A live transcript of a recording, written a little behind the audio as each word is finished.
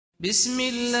بسم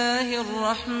الله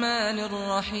الرحمن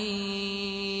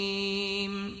الرحيم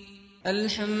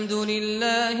الحمد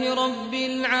لله رب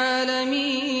العالمين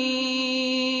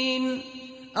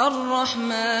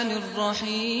الرحمن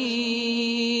الرحيم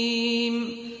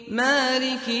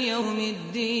مالك يوم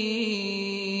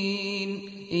الدين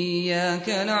إياك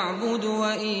نعبد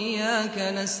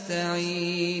وإياك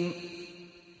نستعين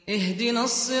اهدنا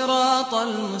الصراط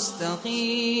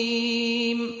المستقيم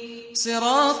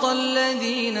صراط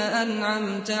الذين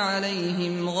أنعمت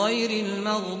عليهم غير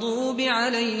المغضوب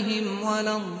عليهم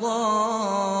ولا الضالين